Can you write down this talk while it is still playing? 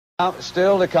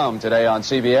Still to come today on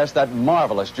CBS, that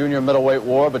marvelous junior middleweight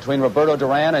war between Roberto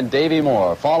Duran and Davey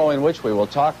Moore, following which we will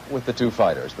talk with the two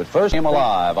fighters. But first, came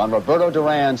alive on Roberto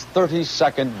Duran's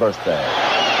 32nd birthday.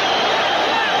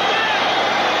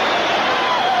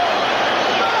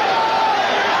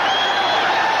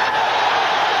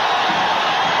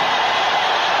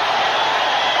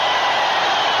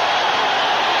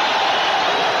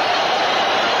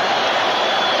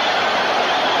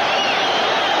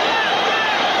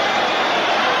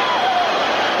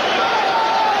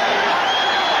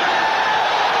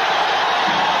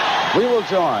 We will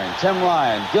join Tim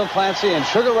Ryan, Gil Clancy, and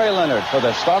Sugar Ray Leonard for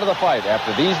the start of the fight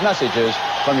after these messages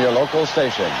from your local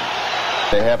station.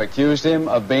 They have accused him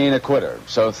of being a quitter.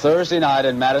 So Thursday night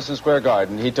in Madison Square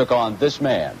Garden, he took on this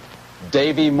man,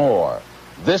 Davey Moore.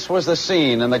 This was the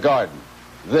scene in the Garden.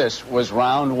 This was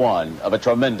round one of a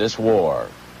tremendous war.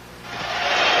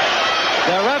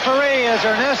 The referee is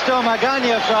Ernesto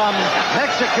Magaña from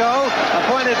Mexico,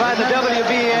 appointed by the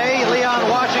WBA. Leon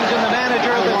Washington, the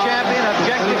manager of the champion,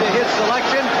 objected to his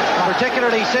selection,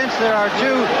 particularly since there are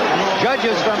two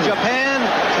judges from Japan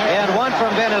and one from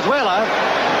Venezuela,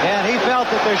 and he felt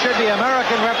that there should be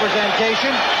American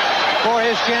representation for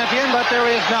his champion, but there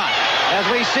is not. As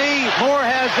we see, Moore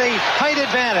has the height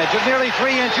advantage of nearly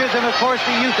 3 inches and, of course,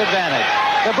 the youth advantage.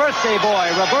 The birthday boy,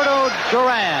 Roberto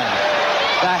Duran.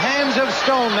 The hands of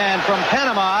stone man from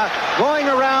Panama going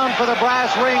around for the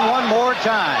brass ring one more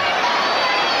time.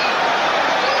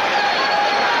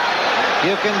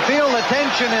 You can feel the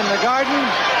tension in the Garden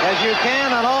as you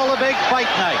can on all the big fight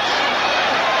nights.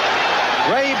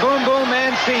 Ray Boom Boom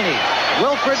Mancini,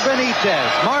 Wilfred Benitez,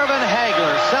 Marvin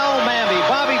Hagler, Sal Mamby,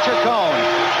 Bobby Chacon.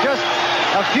 Just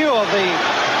a few of the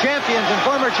champions and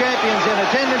former champions in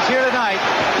attendance here tonight.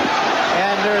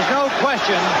 And there's no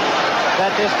question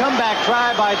that this comeback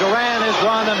try by Duran has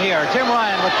drawn them here. Tim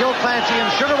Ryan with Gil Clancy and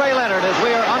Sugar Ray Leonard as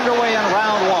we are underway in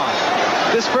round one.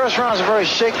 This first round is a very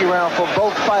shaky round for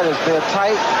both fighters. They're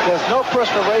tight. There's no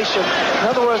perspiration. In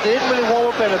other words, they didn't really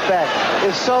warm up in the back.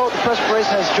 If so, the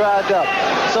perspiration has dried up.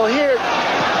 So here,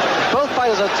 both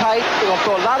fighters are tight. They're going to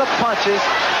throw a lot of punches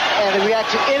and they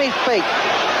react to any fake.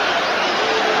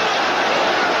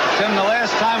 Tim, the last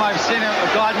time I've seen a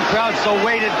Garden crowd so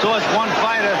weighted towards one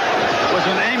fighter was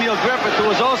when Emil Griffith, who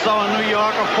was also a New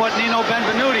Yorker, fought Nino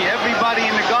Benvenuti. Everybody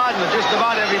in the Garden, or just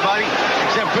about everybody,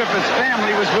 except Griffith's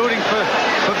family, was rooting for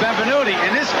Benvenuti.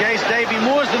 In this case, Davey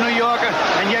Moore's the New Yorker,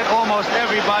 and yet almost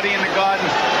everybody in the Garden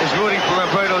is rooting for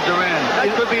Roberto Duran.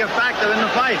 That could be a factor in the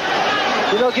fight.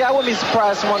 You know, I wouldn't be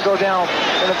surprised someone go down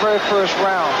in the very first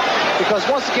round, because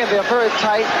once again, they're very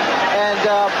tight, and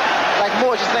like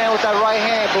Moore just landed with that right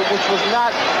hand, but which was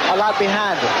not a lot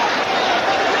behind it.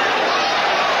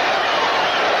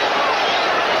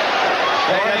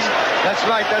 Hey, that's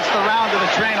right. That's the round of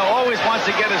the trainer always wants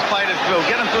to get his fighter through.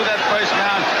 Get him through that first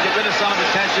round, get rid of some of the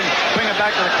tension, bring him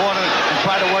back to the corner, and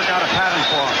try to work out a pattern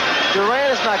for him.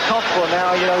 Duran is not comfortable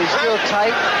now. You know, he's still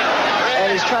tight, and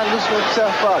he's trying to loosen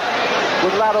himself up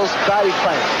with a lot of those body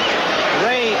clamps.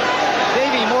 Ray,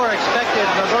 Davey Moore expected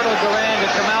Roberto Duran to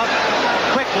come out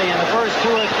quickly in the first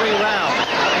 2 or 3 rounds.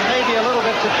 He may be a little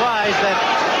bit surprised that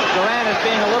Duran is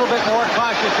being a little bit more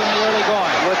cautious in the early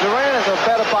going. Well, Duran is a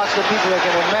better boxer than people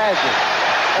can imagine.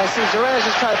 And see, Duran is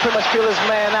just trying to pretty much feel his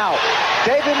man out.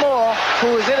 Davey Moore,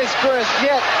 who is inexperienced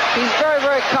yet, he's very,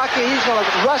 very cocky. He's going to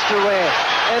rush Duran.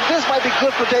 And this might be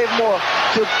good for Davey Moore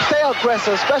to stay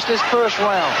aggressive, especially his first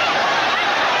round.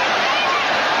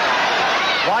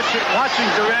 Watching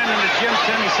Duran in the gym,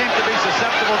 Tim, he seemed to be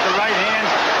susceptible to right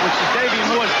hands, which is Davey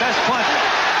Moore's best punch.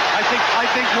 I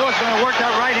think Moore's going to work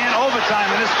that right hand overtime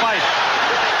in this fight.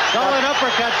 Solid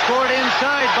uppercut scored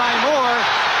inside by Moore.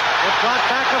 It brought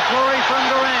back a flurry from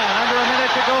Duran. Under a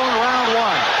minute to go in round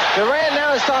one. Duran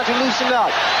now is starting to loosen up.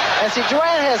 And see,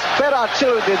 Duran has better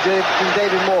artillery than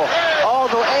Davey Moore,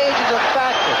 although age is a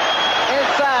factor.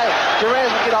 Inside,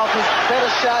 Duran will get off his better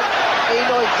shot, and you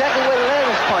know exactly where to land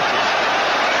his punches.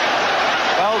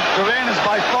 Well, Duran is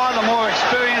by far the more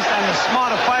experienced and the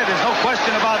smarter fighter. There's no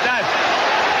question about that.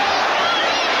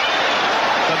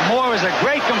 But Moore is a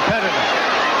great competitor.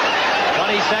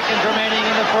 20 seconds remaining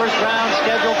in the first round,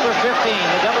 scheduled for 15,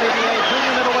 the WBA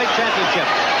Junior Middleweight Championship.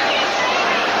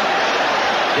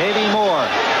 Davey Moore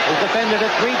has defended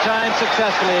it 3 times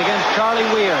successfully against Charlie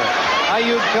Weir,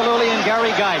 Ayub Kaluli, and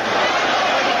Gary Guyton.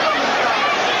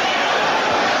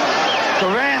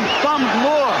 Duran thumbed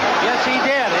Moore. Yes, he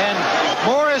did, and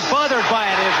Moore is bothered by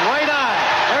it. His right eye.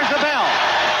 There's the bell.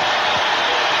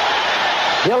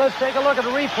 Here, let's take a look at the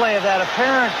replay of that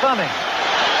apparent thumbing.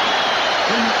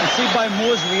 You can see by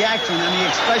Moore's reaction and the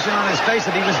expression on his face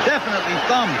that he was definitely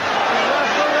thumbed.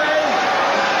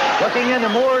 Looking into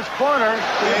Moore's corner,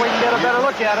 see if we can get a better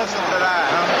look at it.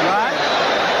 Right?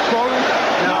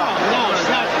 No, it's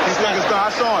not. I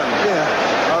saw him.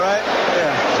 Yeah. All right?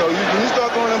 Yeah. So when you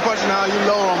start throwing them punches now, you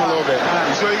lower him a little bit.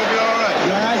 You sure you can be all right?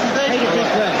 Take a deep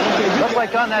breath. Looks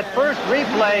like on that first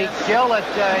replay, Gil, that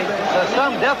the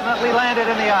thumb definitely landed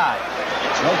in the eye.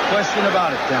 No question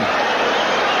about it, Tim.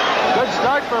 Good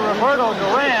start for Roberto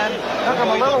Duran. Took him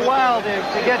a little while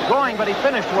to get going, but he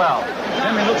finished well.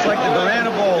 Tim, he looks like the Duran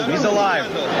of old. He's alive.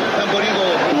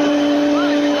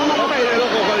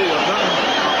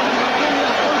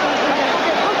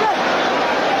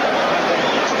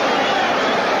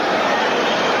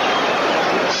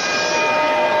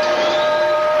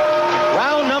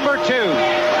 Round number 2.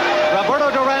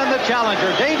 Roberto Duran, the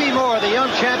challenger. Davey Moore, the young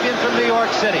champion from New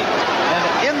York City. And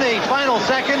in the final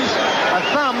seconds, a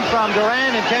thumb from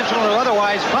Duran, intentional or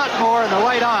otherwise, caught Moore in the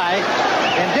right eye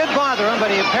and did bother him,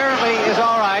 but he apparently is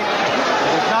all right.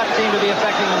 It does not seem to be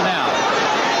affecting him now.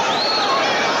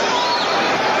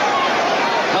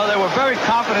 No, they were very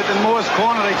confident in Moore's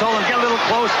corner. They told him get a little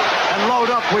close and load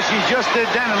up, which he just did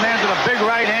then and landed a big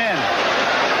right hand.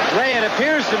 Ray, it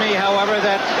appears to me, however,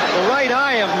 that the right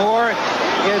eye of Moore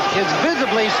is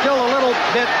visibly still a little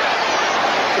bit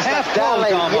half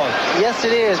closed almost. Yes,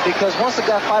 it is, because once the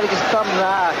guy finally gets thumb in the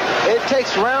eye, it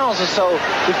takes rounds or so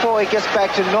before it gets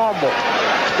back to normal.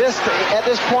 At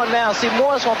this point now, see,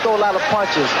 Moore's going to throw a lot of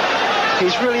punches.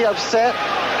 He's really upset,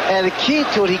 and the key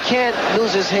to it, he can't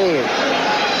lose his head.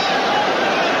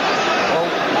 Well,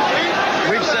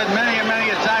 we've said many and many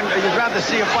a time, you'd rather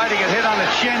see a fighter get hit on the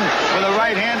chin with a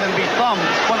right hand than be thumbed.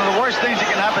 It's one of the worst things that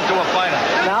can happen to a fighter.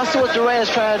 Now, I see what Duran is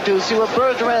trying to do. See what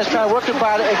Duran is trying to work the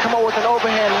body and come up with an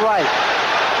overhand right.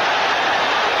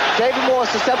 Davey Moore is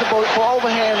susceptible for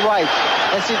overhand right.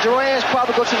 And see, Duran's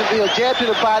probably going to be a jab to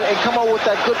the body and come up with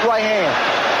that good right hand.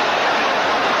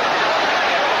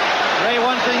 Ray,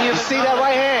 one thing You see that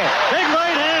right hand? big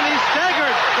right hand, he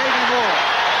staggered Davey Moore.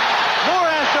 Moore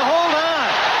has to hold on.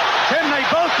 Tim, they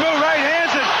both threw right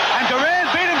hands, and Duran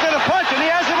beat him to the punch, and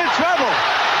he has him in trouble.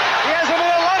 He has him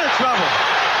in a lot of trouble.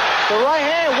 The right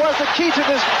hand was the key to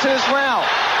this round.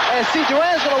 And see,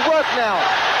 Duran's going to work now.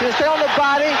 He'll stay on the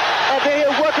body, and then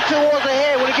he'll work it towards the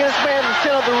head when he gets his man in the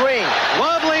center of the ring.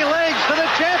 Wobbly legs to the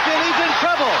champion. He's in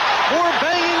trouble. Moore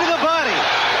banging to the body.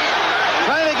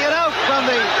 Trying to get out from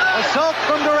the assault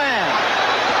from Duran.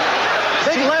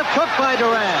 Big left hook by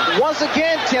Duran. Once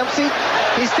again, Tim, see,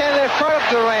 he's standing in front of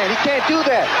Duran. He can't do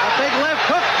that. A big left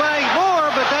hook by Moore,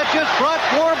 but that just brought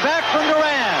Moore back from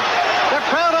Duran. The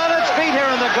crowd on its feet here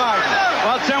in the garden.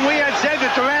 Well, Tim, we had said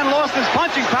that Duran lost his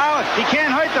punching power. He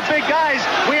can't hurt the big guys.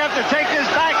 We have to take this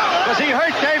back because he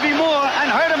hurt Davey Moore and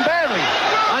hurt him badly.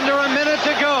 Under a minute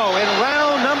to go in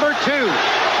round number 2.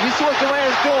 You see what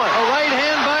Duran's doing. A right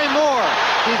hand by Moore.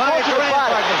 He's working the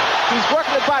body. He's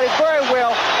working the body very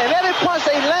well. And every punch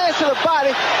that he lands to the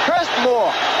body hurts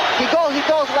Moore. He goes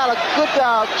a lot of good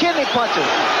kidney punches.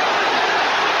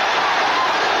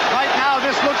 Right now,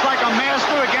 this looks like a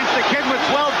master against a kid with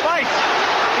 12 fights.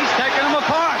 He's taking him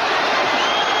apart.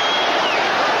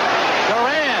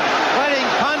 Duran fighting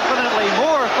confidently.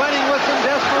 Moore fighting with some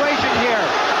desperation here.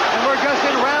 And we're just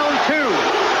in round 2.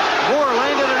 Moore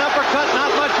landed an uppercut, not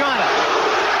much on it.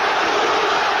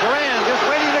 Duran just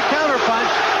waiting to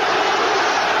counterpunch.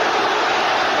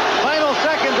 Final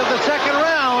seconds of the second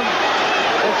round.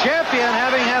 The champion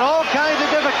having had all kinds of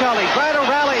difficulty. Try to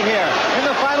rally here in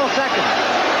the final seconds.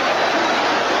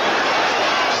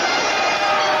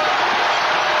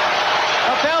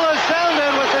 A bell is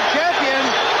sounded with the champion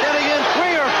getting in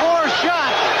 3 or 4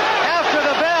 shots after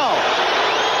the bell.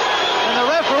 And the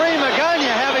referee, Magana,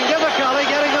 having difficulty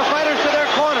getting the fighters to their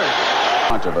corners.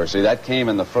 Controversy. That came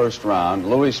in the first round.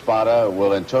 Louis Spada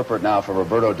will interpret now for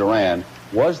Roberto Duran.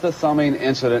 Was the thumbing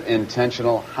incident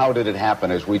intentional? How did it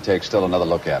happen as we take still another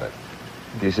look at it?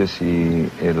 Dice si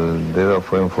el dedo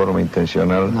fue en forma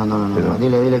intencional. No.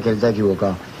 Dile que él está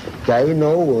equivocado. Que ahí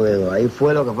no hubo dedo. Ahí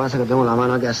fue lo que pasa que tengo la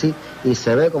mano aquí así y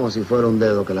se ve como si fuera un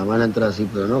dedo, que la mano entra así,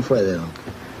 pero no fue dedo.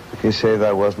 He said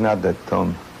that was not the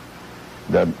thumb.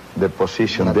 That the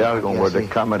position, the angle where the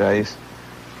camera is,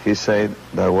 he said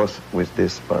that was with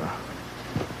this part.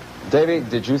 Davey,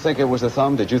 did you think it was the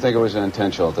thumb? Did you think it was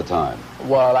intentional at the time?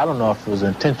 Well, I don't know if it was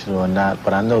intentional or not,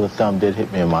 but I know the thumb did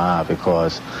hit me in my eye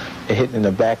because it hit in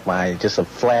the back of my eye, just a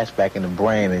flashback in the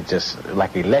brain, it just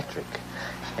like electric.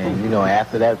 And, you know,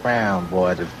 after that round,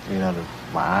 boy,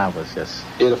 my eye was just...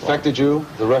 It affected you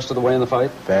the rest of the way in the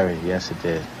fight? Very, yes, it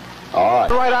did. All right.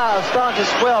 The right eye is starting to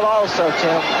swell also,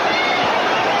 Tim.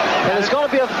 And it's going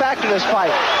to be a factor in this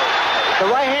fight. The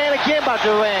right hand again by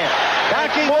Duran.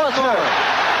 Backing Moore's hurt.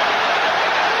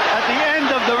 At the end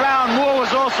of the round, Moore was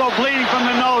Moore's also bleeding from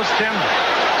the nose, Tim.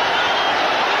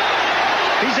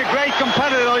 He's a great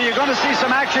competitor, though. You're going to see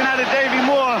some action out of Davey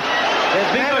Moore. If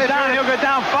he goes down, he'll go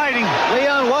down fighting.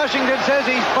 Leon Washington says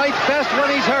he fights best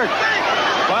when he's hurt.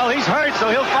 Well, he's hurt,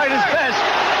 so he'll fight his best.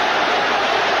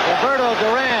 Roberto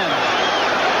Duran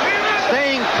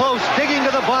staying close, digging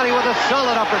to the body with a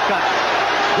solid uppercut.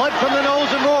 Blood from the nose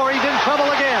and Moore. He's in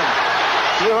trouble again.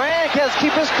 Duran has to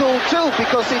keep his cool, too,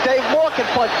 because, see, Dave Moore can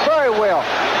punch very well.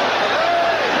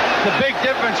 The big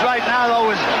difference right now,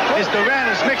 though, is Duran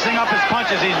is mixing up his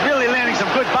punches. He's really landing some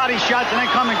good body shots and then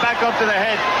coming back up to the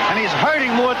head, and he's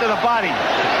hurting Moore to the body.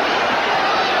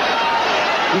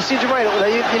 You see Duran,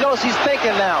 you notice he's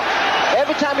thinking now.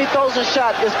 Every time he throws a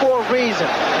shot, it's for a reason.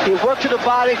 He'll work to the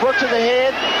body, work to the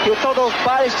head. He'll throw those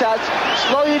body shots,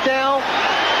 slow you down,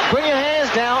 bring your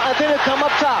hands down, and then he'll come up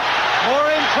top.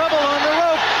 Moore in trouble on the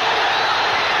ropes.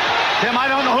 Tim, I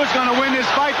don't know who's going to win this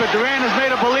fight, but Duran has made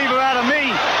a believer out of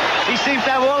me. He seems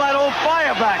to have all that old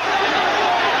fire back.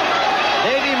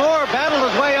 Davey Moore battled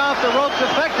his way off the ropes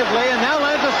effectively and now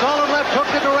lands a solid left hook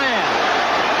to Duran.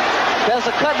 There's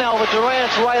a cut now over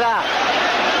Duran's right eye.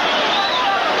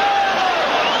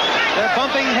 They're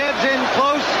bumping heads in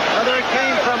close. Whether it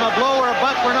came from a blow or a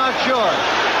butt, we're not sure.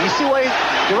 You see where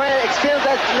Duran extends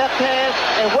that left hand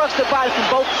and works the body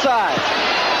from both sides.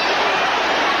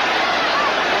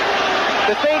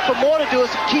 The thing for Moore to do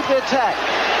is to keep the attack.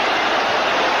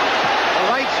 The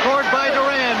right scored by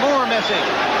Duran. Moore missing.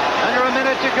 Under a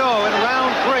minute to go in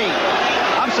round 3.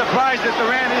 I'm surprised that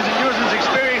Duran isn't using his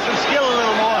experience and skill a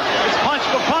little more. It's punch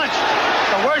for punch.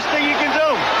 It's the worst thing you can do.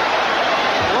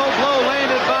 Low blow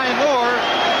landed by Moore.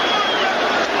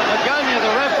 Magana,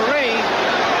 the referee,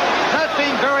 not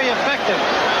being very effective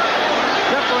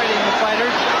separating the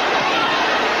fighters.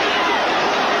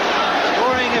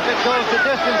 Scoring if it goes the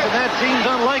distance, and that seems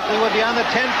unlikely, would be on the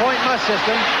 10-point must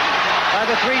system by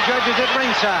the 3 judges at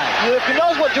ringside. If you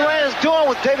notice what Duran is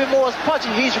doing with David Moore's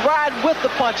punching, he's riding with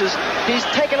the punches. He's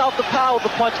taking off the power of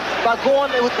the punch by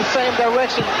going with the same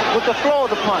direction with the flow of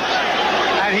the punch.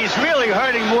 And he's really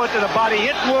hurting Moore to the body.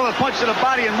 Hit Moore a punch to the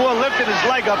body, and Moore lifted his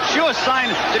leg up. Sure sign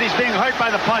that he's being hurt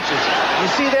by the punches. You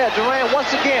see there, Duran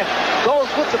once again goes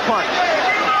with the punch.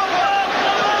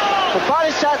 The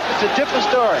body shots is a different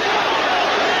story.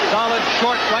 Solid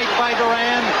short right by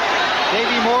Duran.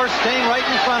 Davey Moore staying right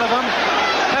in front of him,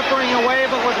 peppering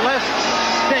away but with less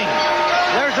sting.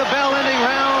 There's a bell ending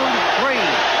round 3.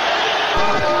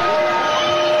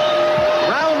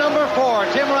 Round number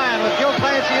 4, Tim Ryan with Gil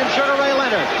Clancy and Sugar Ray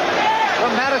Leonard.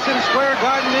 From Madison Square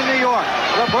Garden in New York,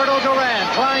 Roberto Duran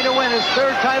trying to win his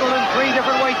 3rd title in 3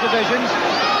 different weight divisions.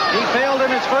 He failed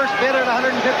in his first bid at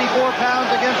 154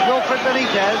 pounds against Wilfred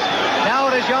Benitez.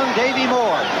 Now it is young Davey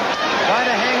Moore trying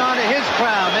to hang on to his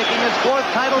crown, making his 4th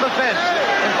title defense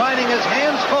and finding his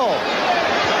hands full.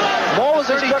 Moore was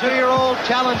 32-year-old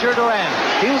challenger Duran.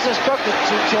 He was instructed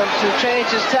to change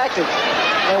his tactics.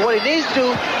 And what he needs to do,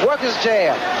 work his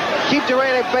jab. Keep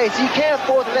Duran at base. He can't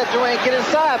afford to let Duran get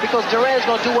inside because Duran's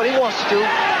going to do what he wants to do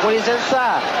when he's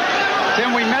inside.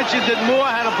 Tim, we mentioned that Moore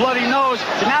had a bloody nose.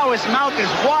 Now his mouth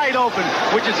is wide open,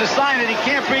 which is a sign that he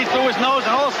can't breathe through his nose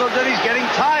and also that he's getting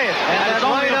tired. And that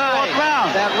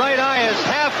right eye is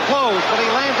half closed, but he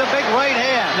lands a big right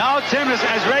hand. Now, Tim, as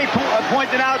Ray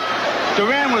pointed out,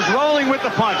 Duran was rolling with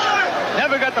the punch.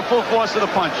 Never got the full force of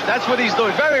the punch. That's what he's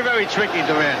doing. Very, very tricky,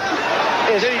 Duran.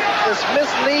 It's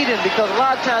misleading because a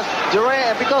lot of times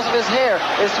Duran, because of his hair,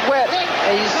 it's wet,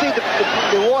 and you see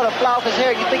the water fly off his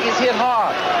hair, you think he's hit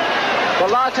hard. But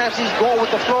a lot of times he's going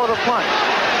with the flow of the punch.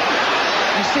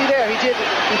 You see there, he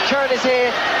turned his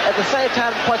head at the same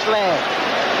time the punch landed.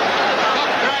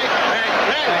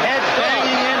 The head's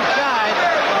banging inside.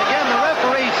 And again, the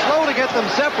referee's slow to get them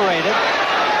separated.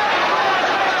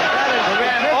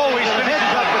 Duran always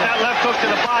finishes up with that left hook to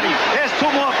the body. There's 2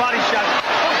 more body shots.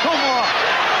 2 more.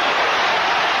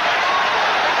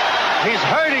 He's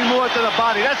hurting Moore to the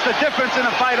body. That's the difference in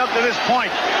the fight up to this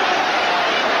point.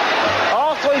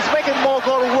 Also, he's making Moore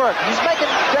go to work. He's making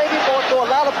Davey Moore throw a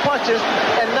lot of punches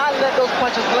and not let those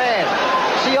punches land.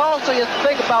 See, also, you have to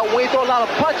think about when you throw a lot of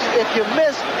punches, if you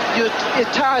miss, it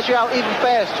tires you out even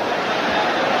faster.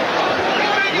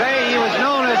 Ray, he was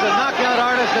known as a knockout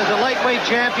artist, as a lightweight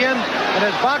champion, and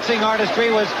his boxing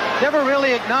artistry was never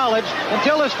really acknowledged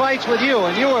until his fights with you.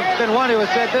 And you have been one who has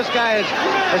said this guy is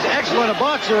as excellent a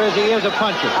boxer as he is a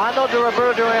puncher. I know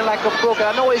Roberto Duran like a book, and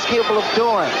I know what he's capable of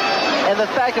doing. And the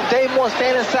fact of Dave Moore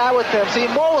standing inside with him. See,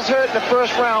 Moore was hurt in the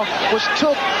first round, which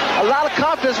took a lot of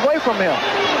confidence away from him.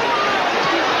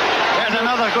 Yes, There's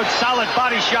another good solid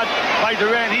body shot by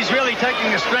Duran. He's really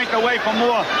taking the strength away from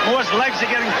Moore. Moore's legs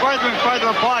are getting further and further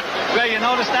apart. Ray, you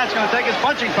notice that's going to take his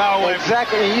punching power away.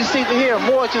 Exactly. And you see here,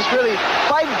 Moore just really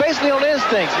fighting basically on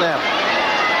instincts now.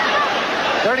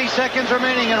 30 seconds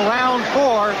remaining in round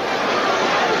 4.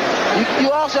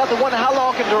 You also have to wonder how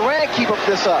long can Duran keep up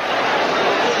this up.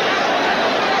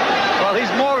 Well,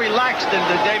 he's more relaxed than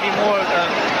the Davey Moore.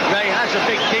 Ray, that's a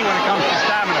big key when it comes to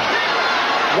stamina.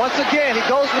 Once again, he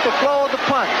goes with the flow of the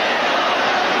punch.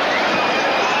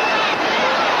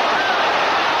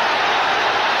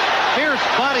 Fierce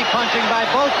body punching by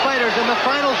both fighters in the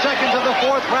final seconds of the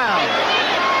 4th round.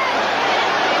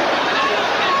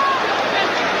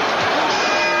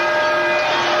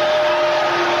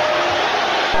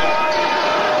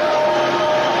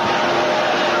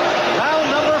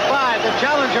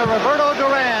 Challenger Roberto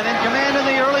Duran in command in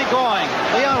the early going.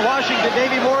 Leon Washington,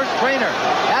 Davey Moore's trainer,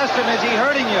 asked him, is he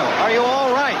hurting you? Are you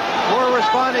all right? Moore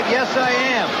responded, yes, I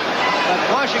am. But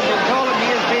Washington told him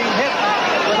he is being hit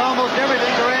with almost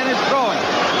everything Duran is throwing.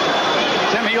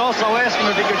 Tim, he also asked him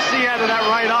if he could see out of that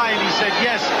right eye, and he said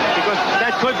yes, because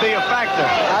that could be a factor.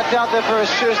 I doubt that very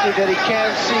seriously that he can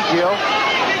see, Gil,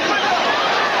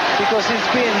 because he's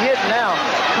being hit now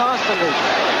constantly.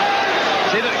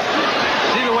 See the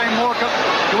way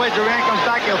the way Duran comes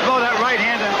back, he'll throw that right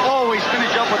hand and always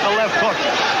finish up with the left hook.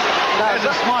 That's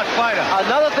a smart fighter.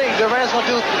 Another thing Duran's going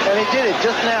to do, and he did it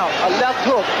just now, a left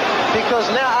hook, because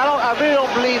now I really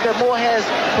don't believe that Moore has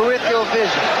peripheral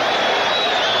vision.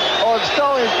 Or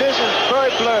still his vision is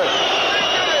very blurred.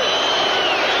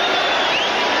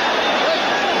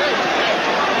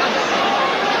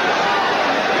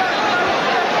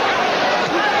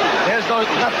 There's the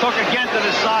left hook again to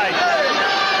the side.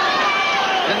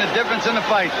 And the difference in the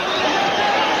fight.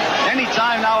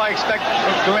 Anytime now I expect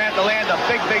Duran to land a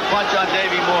big punch on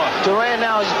Davey Moore. Duran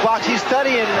now is boxed. He's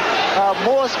studying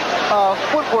Moore's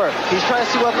footwork. He's trying to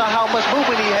see whether or not how much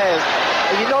movement he has.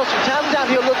 And you know, from time to time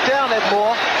he'll look down at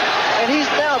Moore, and he's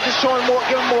now just showing Moore,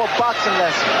 giving Moore a boxing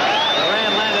lesson.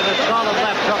 Duran landed a solid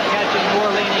left hook, catching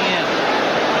Moore leaning in.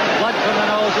 Blood from the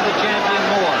nose of the champion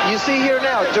Moore. You see here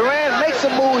now, Duran makes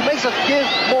a move, makes a give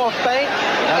Moore a feint,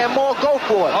 and Moore go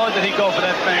for it. Oh, did he go for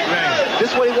that feint, Ray? This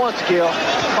is what he wants, Gil.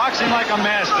 Boxing like a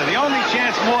master. The only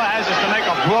chance Moore has is to make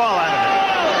a brawl out of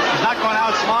it. He's not going to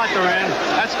outsmart Duran,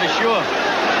 that's for sure.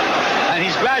 And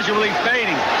he's gradually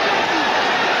fading.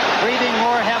 Breathing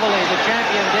more heavily, the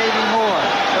champion Davey Moore.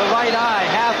 The right eye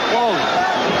half closed.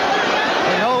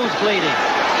 The nose bleeding.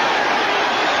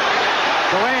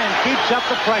 Duran keeps up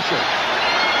the pressure.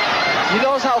 You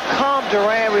notice how calm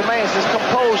Duran remains, his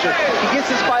composure. He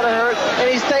gets his fighter hurt, and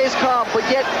he stays calm, but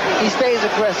yet he stays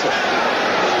aggressive.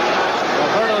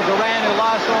 Roberto Duran, who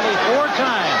lost only 4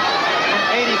 times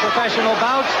in 80 professional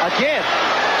bouts, again.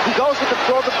 He goes with the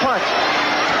throw the punch.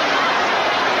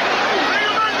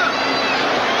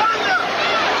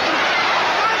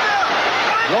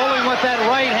 Rolling with that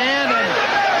right hand and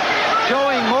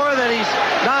showing Moore that he's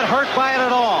not hurt by it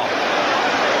at all.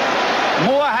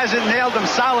 Moore hasn't nailed him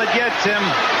solid yet, Tim.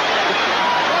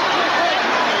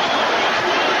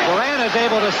 Duran is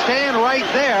able to stand right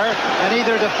there and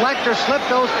either deflect or slip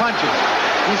those punches.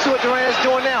 You see what Duran is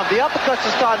doing now. The uppercuts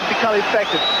are starting to become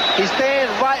effective. He's staying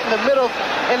right in the middle,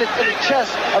 in the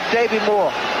chest of Davey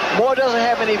Moore. Moore doesn't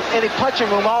have any punching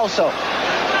room also.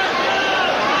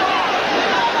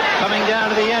 Coming down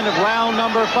to the end of round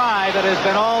number 5, it has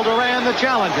been all Duran, the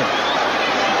challenger.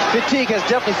 Fatigue has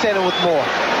definitely set in with Moore.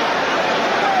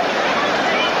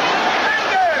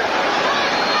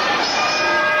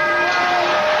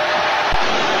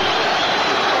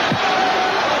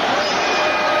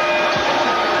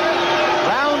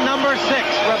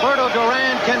 Roberto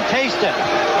Duran can taste it.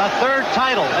 A 3rd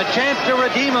title, a chance to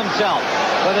redeem himself.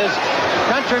 But his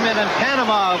countrymen in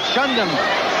Panama have shunned him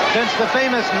since the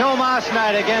famous No Mas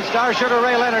night against our Sugar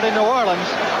Ray Leonard in New Orleans.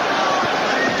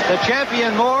 The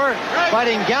champion Moore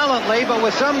fighting gallantly but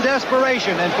with some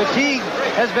desperation, and fatigue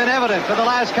has been evident for the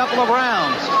last couple of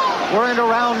rounds. We're into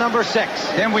round number 6.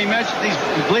 Then we mentioned he's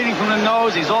bleeding from the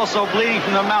nose. He's also bleeding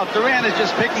from the mouth. Duran is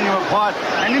just picking him apart.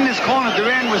 And in this corner,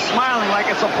 Duran was smiling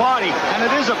like it's a party. And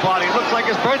it is a party. It looks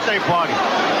like his birthday party.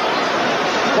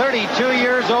 32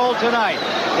 years old tonight.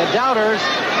 The doubters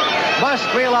must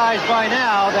realize by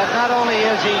now that not only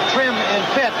is he trim and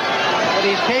fit, but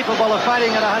he's capable of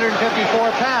fighting at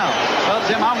 154 pounds. Well,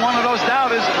 Tim, I'm one of those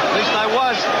doubters. At least I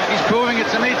was. He's proving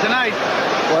it to me tonight.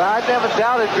 Well, I never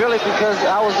doubted, really, because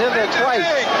I was in there twice.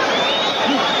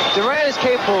 Duran is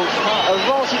capable, as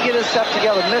long as he gets himself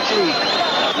together mentally,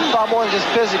 far more than just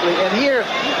physically. And here,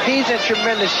 he's in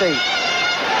tremendous shape.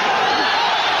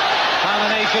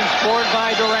 combinations scored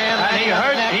by Duran. And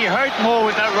he hurt Moore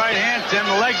with that right hand, Tim.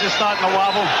 The legs are starting to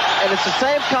wobble. And it's the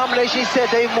same combination he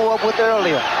set Davey Moore up with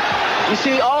earlier. You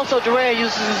see, also Duran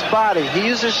uses his body. He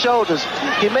uses his shoulders.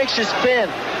 He makes you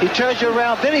spin. He turns you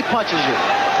around, then he punches you.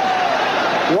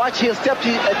 Watch, at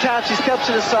times he steps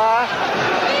to the side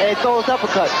and he throws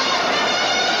uppercuts.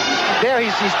 There he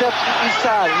steps each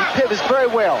side. He pivots very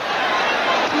well.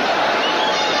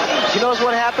 You notice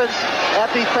what happens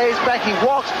after he fades back? He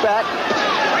walks back,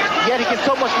 yet he gets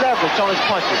so much leverage on his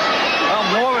punches. Well,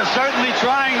 Moore is certainly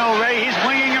trying, Ray. He's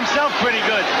winging himself pretty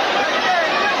good.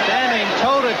 Standing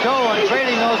toe-to-toe and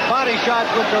trading those body shots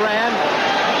with Duran.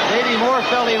 Davey Moore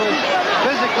felt he was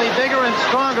physically bigger and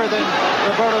stronger than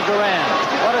Roberto Duran.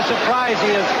 What a surprise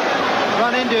he has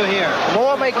run into here.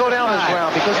 Moore may go down this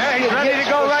round because he's ready to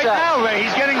go right now, Ray.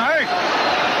 He's getting hurt.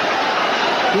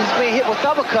 He's being hit with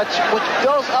uppercuts, which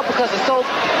those uppercuts are so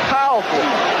powerful.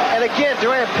 And again,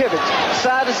 Duran pivots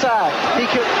side to side.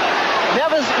 He's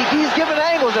giving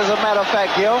angles, as a matter of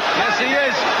fact, Gil. Yes, he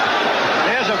is.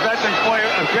 There's a veteran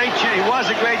player, he was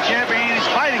a great champion. He's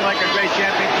fighting like a great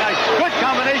champion tonight. Good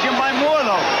combination by Moore,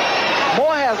 though.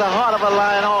 Moore has a heart of a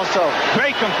lion also.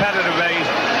 Great competitor, Ray.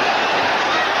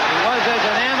 He was as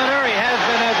an amateur. He has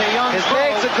been as a young His pro.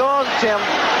 legs are gone, Tim.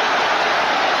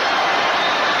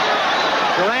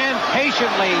 Duran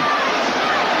patiently,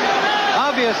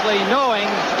 obviously knowing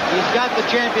he's got the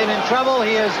champion in trouble,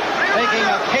 he is making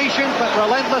a patient but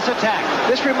relentless attack.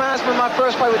 This reminds me of my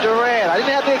first fight with Duran. I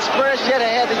didn't have the experience yet.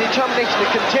 I had the determination to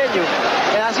continue.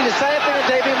 And I see the same thing in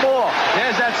Davey Moore.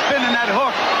 There's that spin and that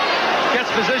hook.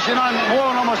 Gets position on Moore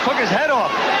and almost took his head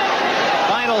off.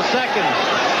 Final seconds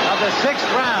of the 6th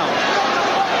round.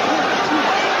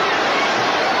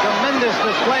 Tremendous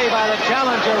display by the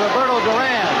challenger, Roberto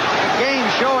Duran. Game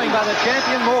showing by the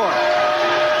champion, Moore.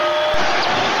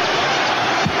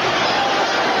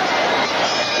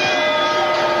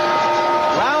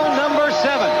 Round number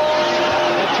 7.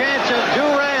 The chance of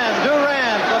Duran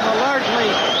from the largely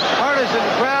partisan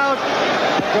crowd.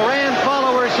 Duran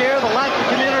followers here, the Latin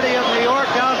community of New York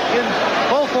out in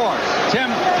full force.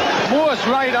 Tim, Moore's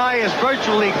right eye is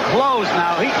virtually closed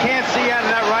now. He can't see out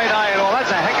of that right eye at all. That's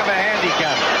a heck of a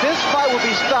handicap. This fight will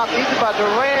be stopped either by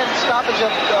Duran stoppage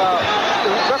of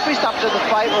the referee stoppage of the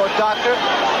fight or a doctor,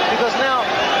 because now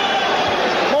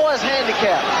Moore is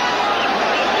handicapped.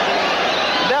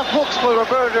 Left hooks for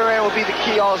Roberto Duran will be the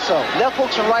key also. Left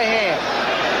hooks and right hand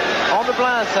on the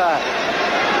blind side.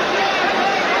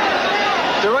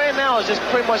 Duran now is just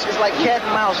pretty much, it's like cat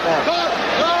and mouse now.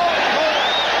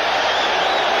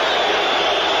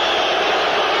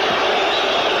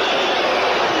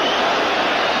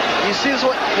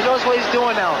 You notice what he's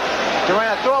doing now.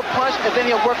 Duran throw a punch and then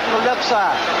he'll work from the left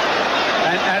side.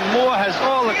 And Moore has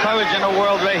all the courage in the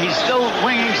world, Ray. He's still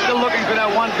winging, still looking for that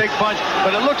one big punch,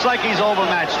 but it looks like he's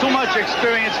overmatched. Too much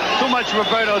experience, too much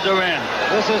Roberto Duran.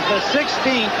 This is the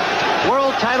 16th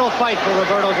world title fight for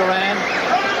Roberto Duran.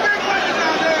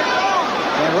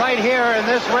 And right here in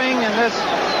this ring, in this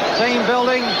same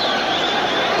building,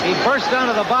 he burst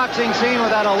onto the boxing scene with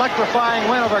that electrifying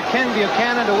win over Ken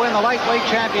Buchanan to win the lightweight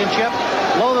championship,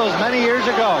 those many years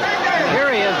ago. And here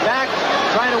he is back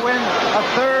trying to win a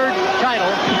 3rd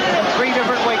title in 3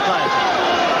 different weight classes.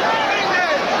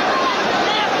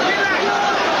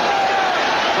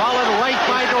 Solid right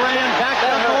by Duran, back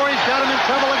to Moore. He's got him in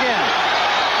trouble again.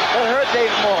 That hurt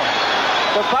Davey Moore.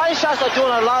 The body shots are doing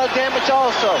a lot of damage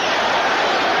also.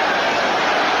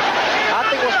 I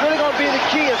think what's really going to be the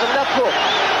key is a left hook.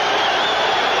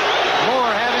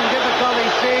 Moore having difficulty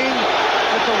seeing.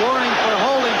 It's a warning for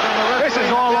holding from the referee. This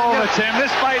is all over, Tim.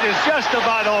 This fight is just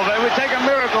about over. It would take a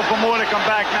miracle for Moore to come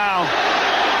back now.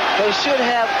 They should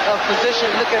have a physician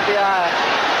look at the eye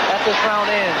after this round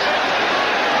ends.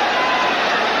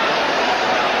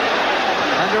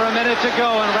 Under a minute to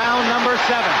go in round number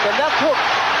 7. The left hook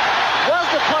was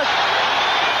the punch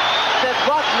that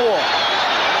rocked Moore.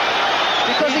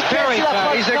 Because he can't see that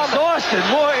punch He's exhausted.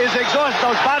 Moore is exhausted.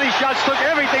 Those body shots took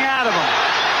everything out of him.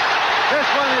 This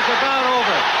one is about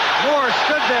over. Moore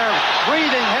stood there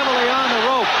breathing heavily on the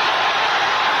rope.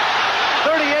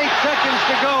 38 seconds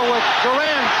to go with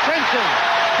Duran cinching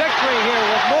victory here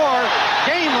with Moore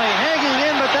gamely hanging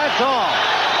in, but that's all.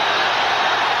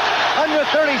 Under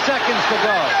 30 seconds to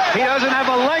go. He doesn't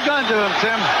have a leg under him,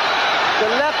 Tim.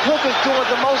 The left hook is doing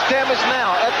the most damage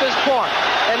now at this point.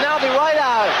 And now the right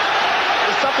eye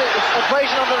is something, it's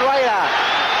abrasion on the right eye.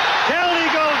 Down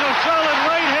he goes, a solid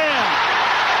right hand.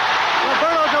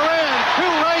 Roberto Duran,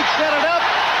 2 rights set it up.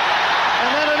 And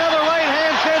then another right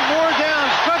hand sent Moore down,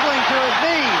 struggling to his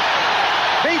knees.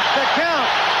 Beats the count.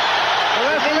 The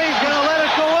referee's going to let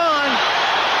it go on.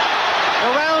 The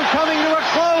round coming to a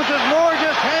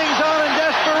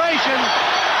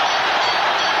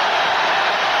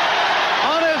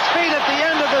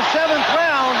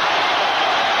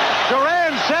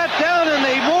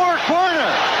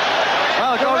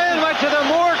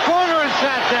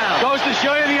sat down. Goes to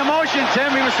show you the emotion,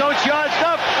 Tim. He was so charged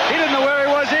up, he didn't know where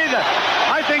he was either.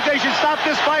 I think they should stop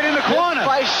this fight in the corner.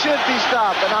 This fight should be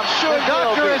stopped, and I'm sure The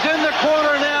doctor is in the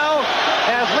corner now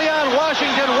as Leon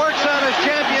Washington works on his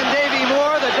champion, Davey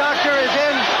Moore. The doctor is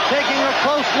in, taking a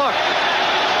close look.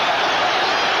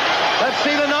 Let's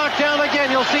see the knockdown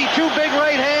again. You'll see two big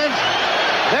right hands.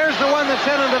 There's the one that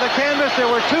sent him to the canvas. There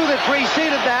were two that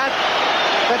preceded that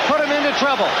put him into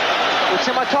trouble. Well,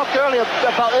 Tim, I talked earlier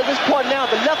about at this point now,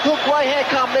 the left hook right hand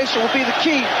combination will be the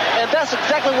key, and that's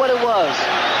exactly what it was.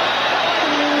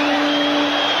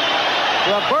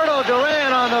 Roberto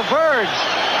Duran on the verge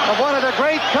of one of the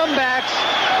great comebacks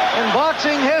in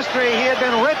boxing history. He had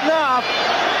been written off,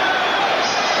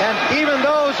 and even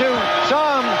those who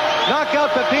saw him knock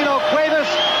out Pepino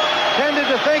Cuevas tended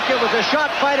to think it was a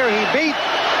shot fighter he beat.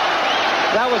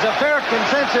 That was a fair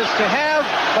consensus to have,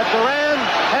 but Duran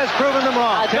has proven them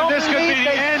wrong. Tim, this could be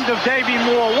the end of Davey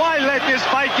Moore. Why let this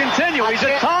fight continue? He's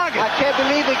a target. I can't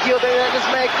believe it, Gil, that this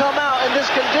man come out in this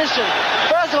condition.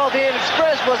 First of all, the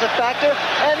inexperience was a factor,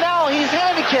 and now he's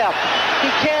handicapped.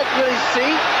 He can't really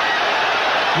see.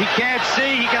 He can't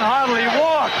see. He can hardly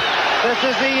walk. This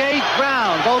is the 8th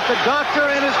round. Both the doctor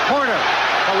and his corner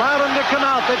allowed him to come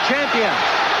out the champion.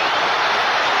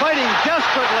 Fighting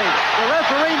desperately. The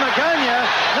referee, Magana,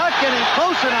 not getting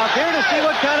close enough here to see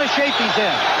what kind of shape he's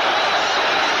in.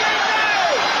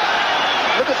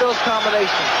 Look at those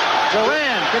combinations.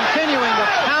 Duran continuing to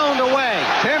pound away.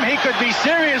 Tim, he could be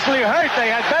seriously hurt.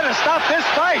 They had better stop this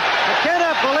fight. I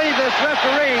cannot believe this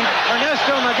referee,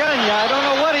 Ernesto Magana. I don't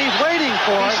know what he's waiting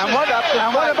for. And what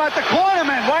about the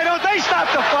cornermen? Why don't they stop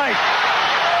the fight?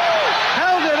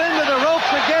 Held it into the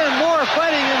ropes again. Moore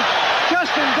fighting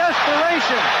just in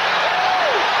desperation.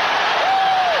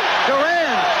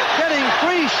 Duran getting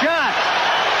 3 shots.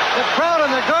 The crowd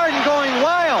in the garden going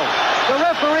wild. The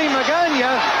referee,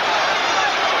 Magana,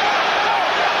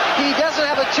 he doesn't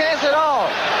have a chance at all.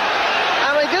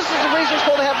 I mean, this is the reason we're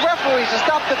supposed to have referees to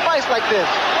stop the fights like this.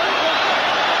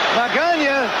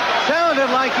 Magana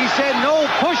sounded like he said no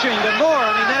pushing to Moore.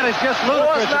 I mean, that is just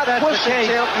ludicrous. Moore's not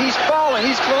pushing him. He's falling.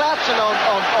 He's collapsing on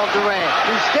Duran.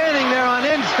 He's standing there on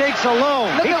instincts alone.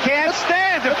 He can't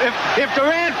stand. If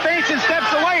Duran faints and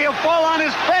steps away, he'll fall on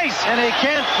his face. And he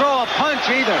can't throw a punch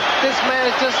either. This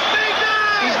man is just...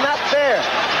 He's not there.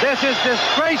 This is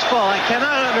disgraceful. I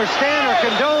cannot understand or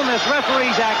condone this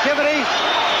referee's activity.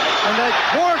 And the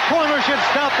 4 corners should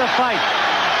stop the fight.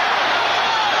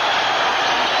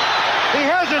 He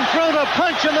hasn't thrown a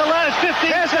punch in the last 15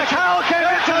 seconds. The towel came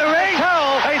into the ring.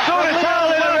 They threw the towel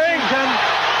in the ring.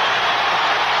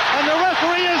 And the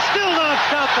referee has still not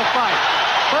stopped the fight.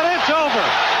 But it's over.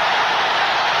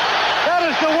 That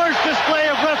is the worst display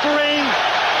of refereeing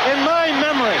in my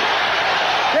memory.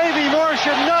 Davey Moore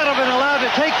should not have been allowed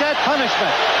to take that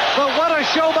punishment. But what a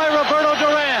show by Roberto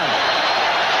Duran.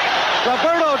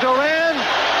 Roberto Duran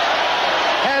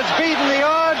has beaten the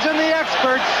odds and the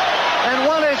experts and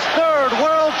won his 3rd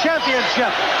world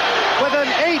championship with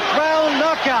an 8th round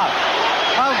knockout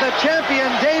of the champion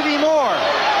Davey Moore.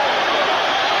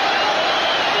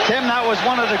 Tim, that was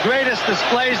one of the greatest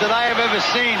displays that I have ever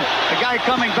seen. A guy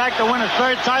coming back to win a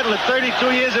 3rd title at 32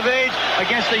 years of age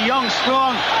against a young,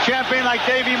 strong champion like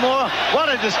Davey Moore. What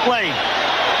a display.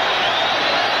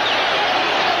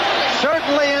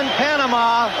 Certainly in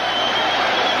Panama,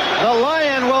 the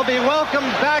Lion will be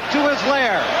welcomed back to his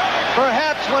lair.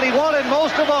 Perhaps what he wanted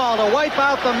most of all, to wipe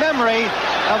out the memory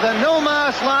of the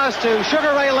no-mas loss to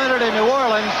Sugar Ray Leonard in New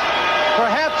Orleans.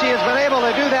 Perhaps he has been able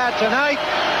to do that tonight.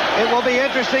 It will be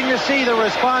interesting to see the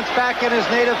response back in his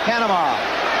native Panama.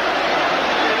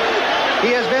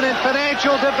 He has been in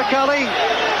financial difficulty.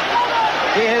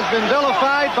 He has been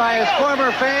vilified by his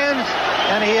former fans,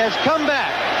 and he has come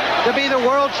back to be the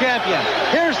world champion.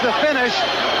 Here's the finish,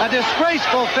 a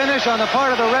disgraceful finish on the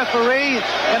part of the referee,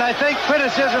 and I think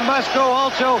criticism must go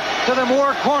also to the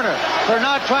Moore corner for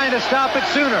not trying to stop it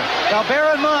sooner. Now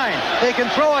bear in mind, they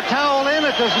can throw a towel in,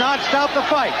 it does not stop the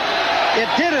fight. It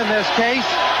did in this case,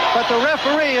 but the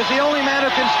referee is the only man who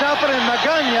can stop it, and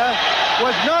Magana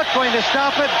was not going to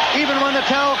stop it even when the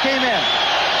towel came in.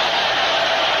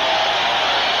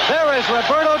 There is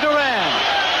Roberto Duran.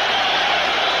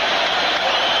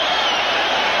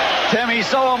 Tim, he's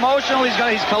so emotional.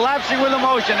 He's collapsing with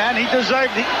emotion, and he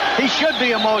deserved. He should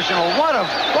be emotional. What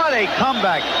a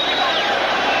comeback!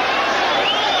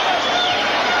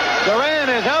 Duran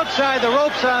is outside the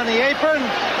ropes on the apron.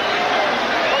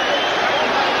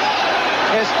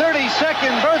 His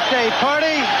 32nd birthday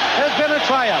party has been a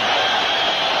triumph.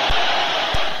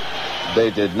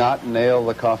 They did not nail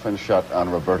the coffin shut on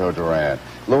Roberto Duran.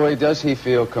 Louis, does he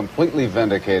feel completely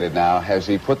vindicated now? Has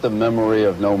he put the memory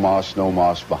of no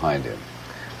más behind him?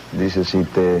 Dice, si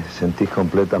te sentís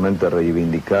completamente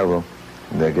reivindicado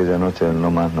de aquella noche del no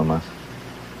más.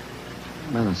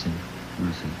 Bueno, sí.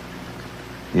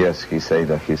 Yes, he said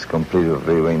that he's completely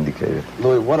reivindicated.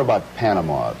 Louis, what about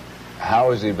Panama?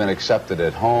 How has he been accepted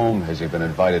at home? Has he been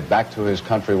invited back to his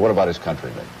country? What about his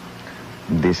countrymen?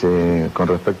 Dice, con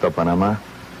respecto a Panamá,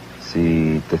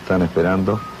 si te están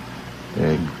esperando,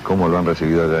 ¿cómo lo han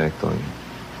recibido allá esto?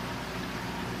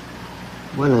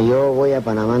 Bueno, yo voy a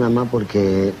Panamá nada más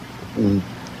porque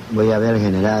voy a ver al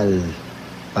general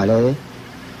Paredes,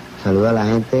 saludar a la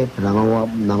gente, pero nada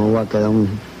más voy a quedar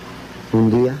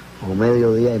un día o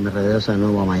medio día y me regreso de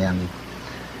nuevo a Miami.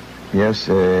 Yes,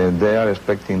 they are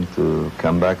expecting to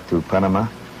come back to Panama.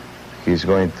 He's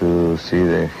going to see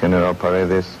the General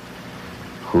Paredes,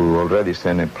 who already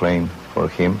sent a plane for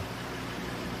him.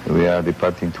 We are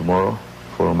departing tomorrow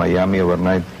for Miami,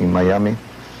 overnight in Miami.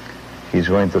 He's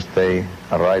going to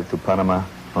arrive to Panama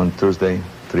on Tuesday,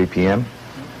 3 p.m.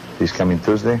 This coming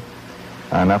Tuesday.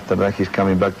 And after that, he's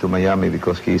coming back to Miami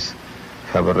because he's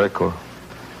have a record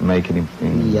making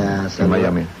in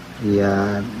Miami. Y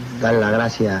a dar las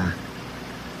gracias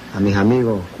a mis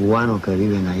amigos cubanos que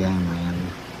viven allá en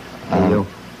Miami. Ellos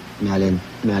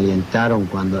me alentaron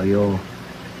cuando yo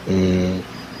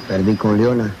perdí con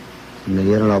Leona, me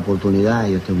dieron la oportunidad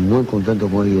y yo estoy muy contento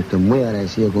con ellos, estoy muy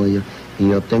agradecido con ellos y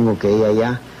yo tengo que ir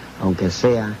allá, aunque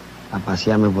sea a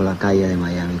pasearme por la calle de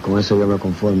Miami. Con eso yo me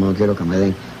conformo, no quiero que me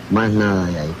den más nada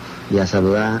de ahí. Y a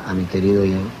saludar a mi querido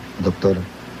doctor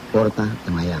Porta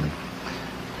de Miami.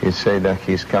 He said that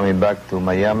he's coming back to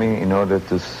Miami in order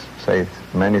to say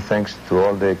many thanks to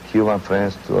all the Cuban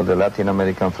friends, to all the Latin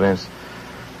American friends,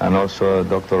 and also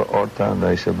Dr. Horta,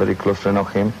 that is a very close friend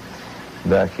of him,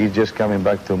 that he's just coming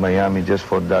back to Miami just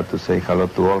for that, to say hello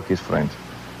to all his friends.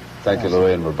 Thank you,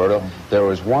 Louis and Roberto. There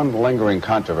was one lingering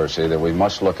controversy that we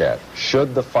must look at.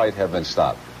 Should the fight have been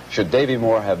stopped? Should Davey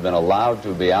Moore have been allowed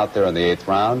to be out there in the 8th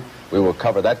round? We will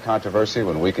cover that controversy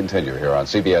when we continue here on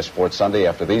CBS Sports Sunday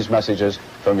after these messages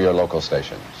from your local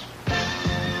stations.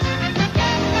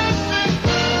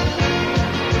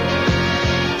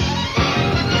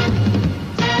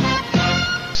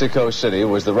 Mexico City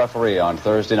was the referee on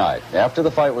Thursday night. After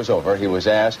the fight was over, he was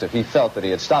asked if he felt that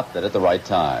he had stopped it at the right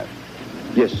time.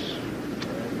 Yes.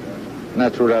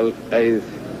 Natural. I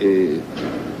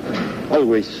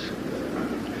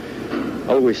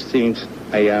always think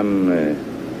I am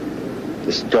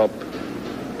stop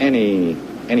any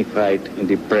fight in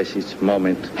the precise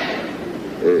moment.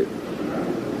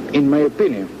 In my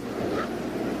opinion.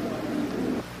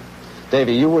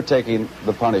 Davey, you were taking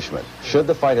the punishment. Should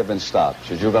the fight have been stopped?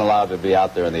 Should you have been allowed to be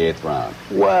out there in the 8th round?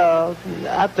 Well,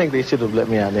 I think they should have let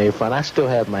me out in the 8th round. I still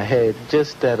had my head.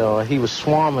 Just that he was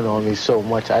swarming on me so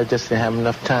much, I just didn't have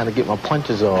enough time to get my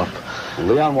punches off.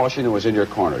 Leon Washington was in your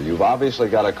corner. You've obviously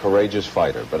got a courageous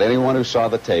fighter, but anyone who saw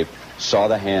the tape saw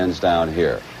the hands down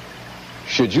here.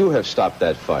 Should you have stopped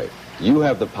that fight? You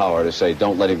have the power to say,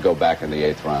 don't let him go back in the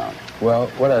 8th round. Well,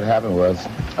 what had happened was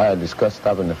I had discussed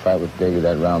stopping the fight with Davey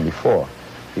that round before.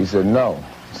 He said no.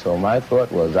 So my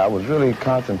thought was I was really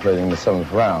contemplating the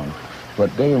 7th round.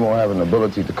 But Davey Moore have an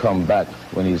ability to come back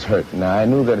when he's hurt. Now, I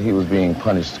knew that he was being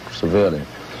punished severely,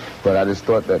 but I just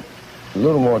thought that a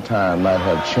little more time might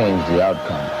have changed the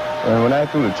outcome. And when I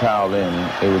threw the towel in,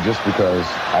 it was just because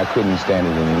I couldn't stand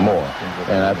it anymore.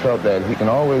 And I felt that he can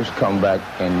always come back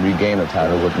and regain a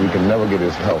title, but we can never get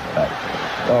his health back.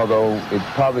 Although it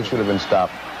probably should have been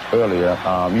stopped earlier.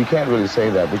 You can't really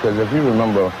say that because if you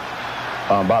remember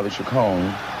Bobby Chacon,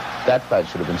 that fight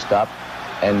should have been stopped.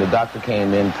 And the doctor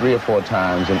came in 3 or 4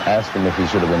 times and asked him if he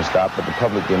should have been stopped, but the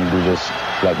public didn't do this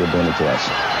like they're doing it to us.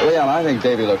 Leon, I think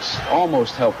Davey looks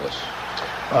almost helpless.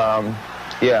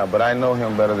 Yeah, but I know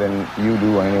him better than you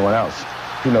do or anyone else.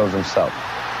 He knows himself.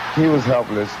 He was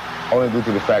helpless only due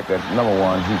to the fact that, number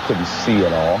one, he couldn't see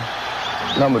at all.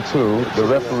 Number two, the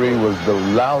referee was the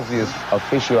lousiest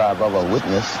official I've ever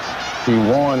witnessed. He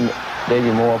warned Davey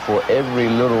Moore for every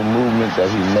little movement that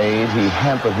he made. He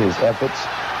hampered his efforts.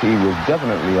 He was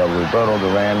definitely a Roberto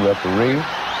Duran referee.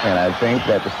 And I think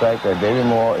that the fact that Davey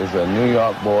Moore is a New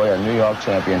York boy, a New York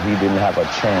champion, he didn't have a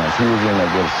chance. He was in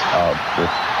against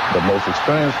the most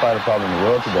experienced fighter probably in the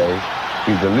world today.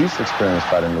 He's the least experienced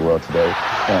fighter in the world today.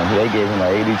 And they gave him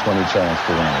an 80-20 chance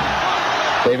to win.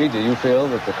 Davey, do you feel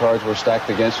that the cards were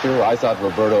stacked against you? I thought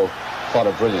Roberto fought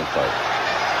a brilliant fight.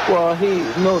 Well,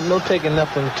 no taking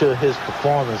nothing to his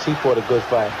performance. He fought a good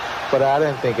fight. But I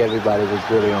didn't think everybody was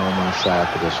really on my side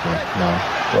for this one, no.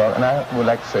 Well, and I would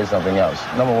like to say something else.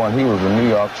 Number one, he was a New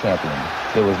York champion.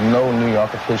 There was no New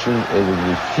York official. It was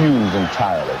refused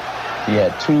entirely. He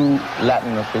had 2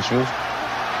 Latin officials.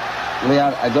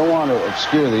 Leon, I don't want to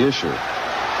obscure the issue,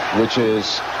 which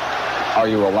is, are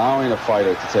you allowing a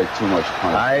fighter to take too much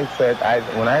punishment?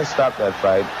 When I stopped that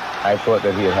fight, I thought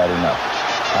that he had had enough.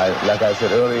 Like I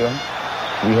said earlier,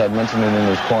 we had mentioned it in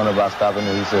his corner about stopping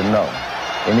it. He said no.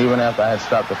 And even after I had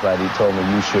stopped the fight, he told me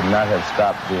you should not have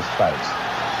stopped this fight.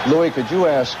 Louis, could you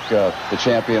ask the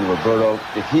champion, Roberto,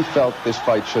 if he felt this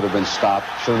fight should have been stopped,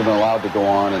 should have been allowed to go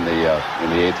on in the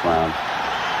 8th round?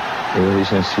 Ellos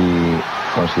dicen si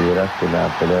consideras que la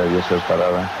pelea debió ser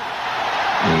parada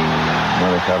y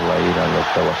no dejarla ir al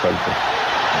 8º asalto.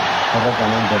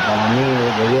 Correctamente, para mí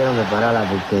debieron de pararla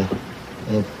porque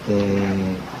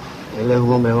él es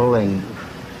un hombre joven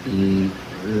y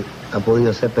ha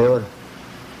podido ser peor.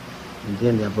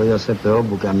 ¿Entiendes? Ha podido ser peor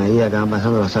porque a medida que van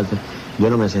pasando los asaltos yo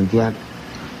no me sentía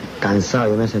cansado,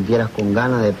 yo me sentía con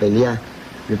ganas de pelear.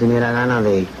 Yo tenía ganas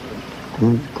de...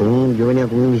 yo venía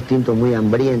con un instinto muy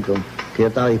hambriento, que yo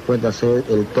estaba dispuesto a hacer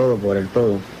el todo por el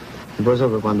todo. Y por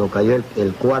eso que cuando cayó el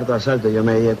 4º asalto yo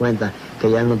me di cuenta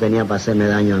que ya él no tenía para hacerme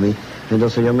daño a mí.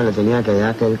 Entonces yo me le tenía que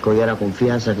dejar que él cogiera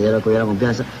confianza, cogiera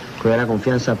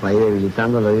confianza para ir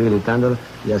debilitándolo,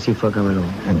 y así fue que me lo...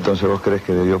 Entonces vos crees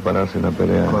que debió pararse la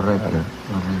pelea. Correcto.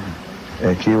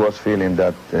 He was feeling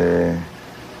that the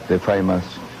fight must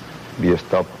be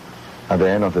stopped at the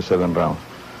end of the 7th round,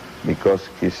 because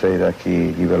he said that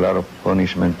he gave a lot of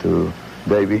punishment to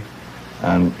Davey,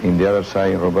 and in the other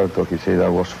side, Roberto, he said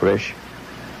that was fresh,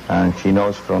 and he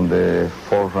knows from the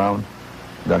 4th round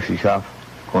that he have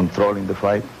control in the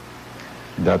fight,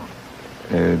 that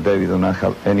Davey do not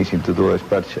have anything to do,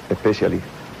 especially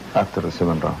after the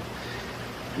 7th round.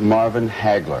 Marvin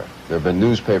Hagler. There have been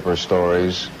newspaper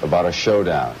stories about a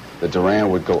showdown, that Duran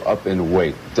would go up in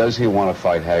weight. Does he want to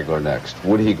fight Hagler next?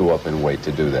 Would he go up in weight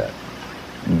to do that?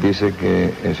 Dice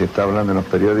que se está hablando en los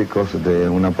periódicos de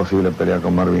una posible pelea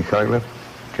con Marvin Hagler,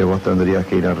 que vos tendrías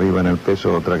que ir arriba en el peso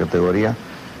de otra categoría.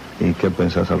 ¿Y qué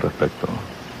pensás al respecto?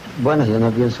 Bueno, yo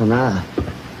no pienso nada.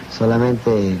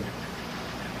 Solamente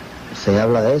se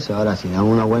habla de eso. Ahora, si dan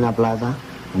una buena plata,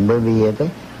 un buen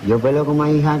billete, yo peleo con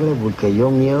Marvin Hagler porque yo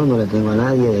miedo no le tengo a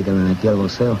nadie de que me metí al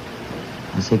boxeo.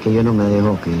 Así que yo no me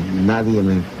dejo que nadie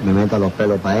me meta los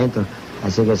pelos para adentro.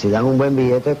 Así que si dan un buen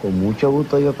billete, con mucho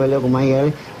gusto yo peleo con Marvin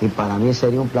Hagler, y para mí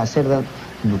sería un placer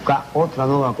buscar otra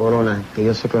nueva corona, que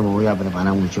yo sé que me voy a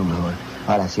preparar mucho mejor.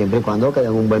 Ahora, siempre y cuando que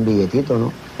den un buen billetito,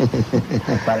 ¿no?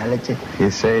 Para leche. He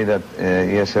said that,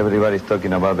 yes, everybody's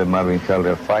talking about the Marvin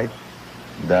Hagler fight,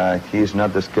 that he is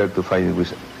not scared to fight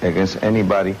against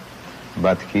anybody,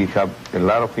 but he have a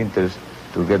lot of interest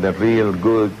to get a real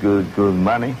good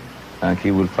money, and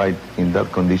he will fight in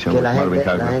that condition with Marvin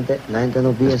Hagler. La gente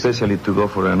no piensa. Especially to go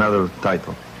for another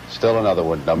title. Still another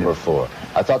one, number 4.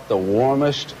 I thought the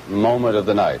warmest moment of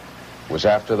the night was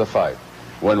after the fight,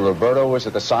 when Roberto was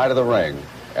at the side of the ring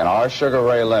and our Sugar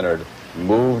Ray Leonard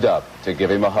moved up to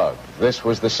give him a hug. This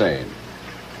was the scene.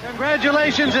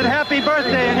 Congratulations and happy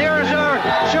birthday, and here is our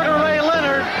Sugar Ray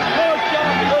Leonard.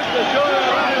 Happy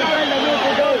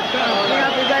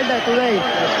birthday today.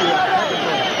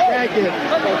 Thank you.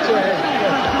 Thank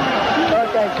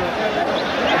you.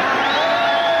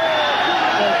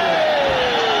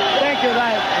 Thank you,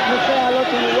 guys. You say hello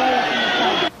to your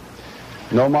wife.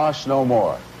 No mas, no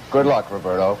more. Good luck,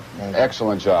 Roberto.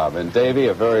 Excellent job. And Davey,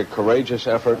 a very courageous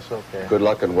effort. Okay. Good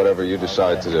luck in whatever you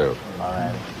decide to do. All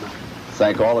right.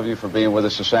 Thank all of you for being with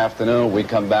us this afternoon. We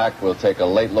come back, we'll take a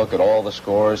late look at all the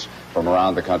scores from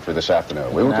around the country this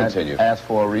afternoon. We will continue. Ask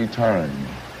for a return.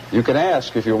 You can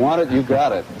ask. If you want it, you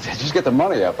got it. Just get the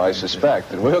money up, I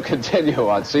suspect. And we'll continue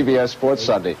on CBS Sports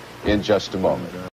Sunday in just a moment.